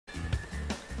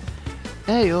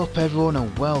Hey up everyone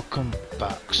and welcome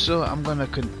back. So I'm gonna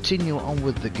continue on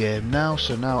with the game now.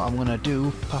 So now I'm gonna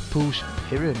do Papu's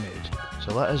Pyramid.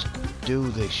 So let us do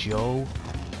this, yo.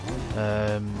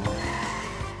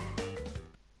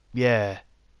 Yeah.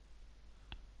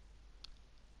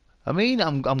 I mean,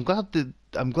 I'm glad that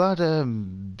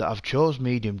I've chose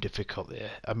medium difficulty.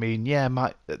 I mean, yeah, I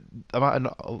might have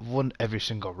not won every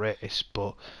single race,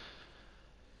 but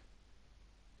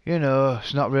you know,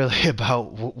 it's not really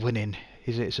about winning,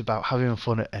 is it? It's about having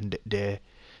fun at the end of the day.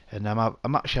 And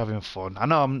I'm actually having fun. I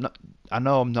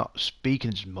know I'm not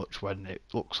speaking as much when it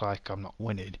looks like I'm not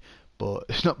winning, but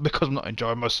it's not because I'm not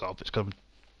enjoying myself. It's because I'm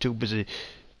too busy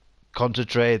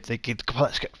concentrated, thinking, "Come on,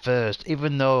 let's get first."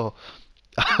 Even though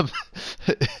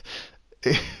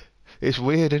it's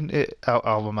weird, isn't it?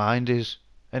 How my mind is.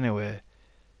 Anyway,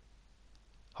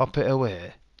 hop it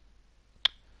away.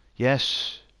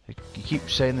 Yes, you keep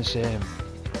saying the same.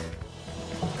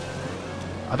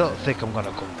 I don't think I'm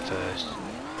gonna come first.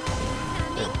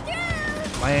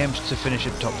 My aim's to finish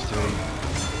at top 3.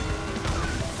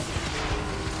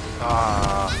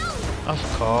 Ah, of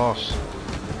course.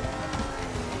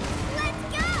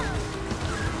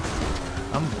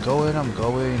 I'm going.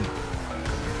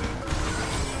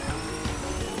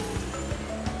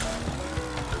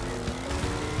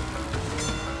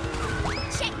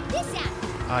 Check this out.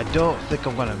 I don't think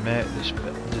I'm gonna make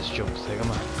this jump thing,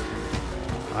 am I?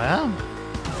 I am.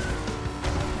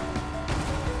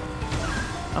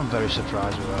 I'm very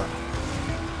surprised with that.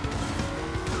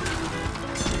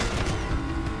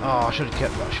 Oh, I should have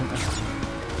kept that, shouldn't I?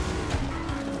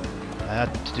 I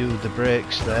had to do the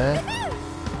brakes there.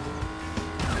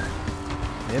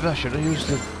 Maybe I should have used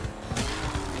the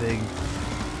thing.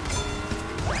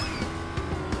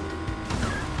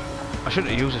 I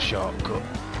shouldn't have used a shortcut,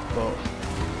 but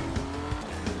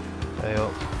hey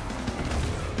up.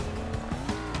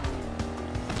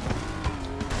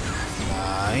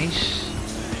 Nice.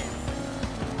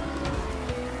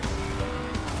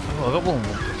 Oh, I got one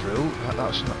bumper through.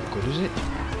 That's not good, is it?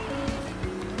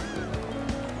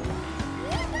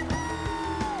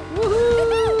 Woohoo!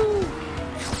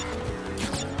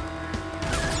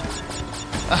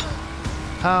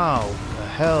 How the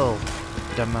hell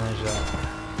did I manage that?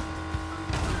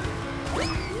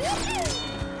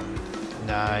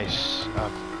 Nice.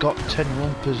 I've got 10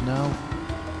 rumpers now.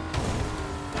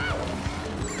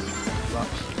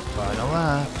 That's final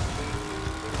lap.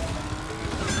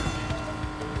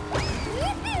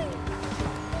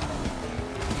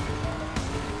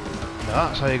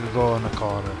 That's how you go on the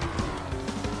corner.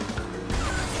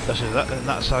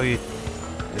 That's how you.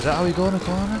 Is that how you go on the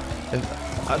corner?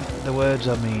 The words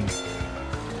I mean.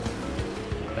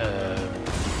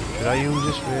 Did I use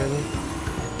this really?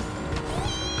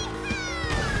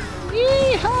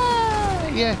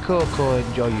 Yeehaw! Yeah, Coco,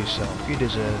 enjoy yourself. You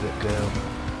deserve it, girl.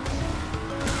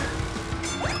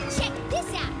 Check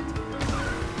this out.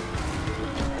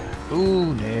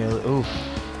 Ooh, nail. Oof.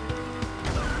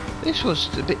 This was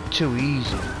a bit too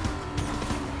easy.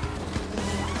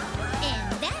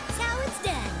 And that's how it's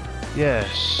done.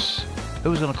 Yes.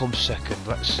 Who's gonna come second?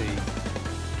 Let's see.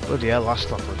 Bloody hell, last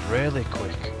lap was really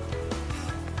quick.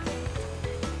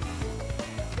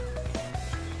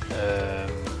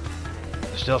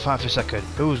 Still fighting for second.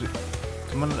 Who's...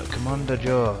 Commander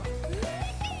Joe.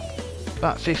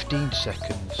 About 15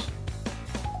 seconds.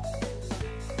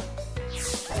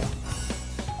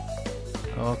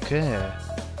 Okay.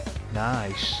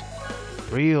 Nice.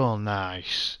 Real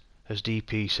nice. As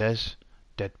DP says.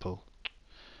 Deadpool.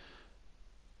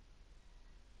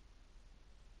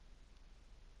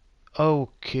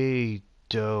 Okie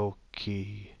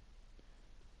dokie.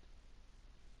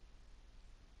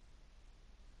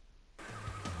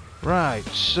 Right,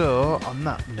 so on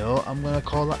that note, I'm going to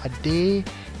call it a day,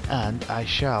 and I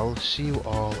shall see you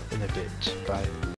all in a bit. Bye.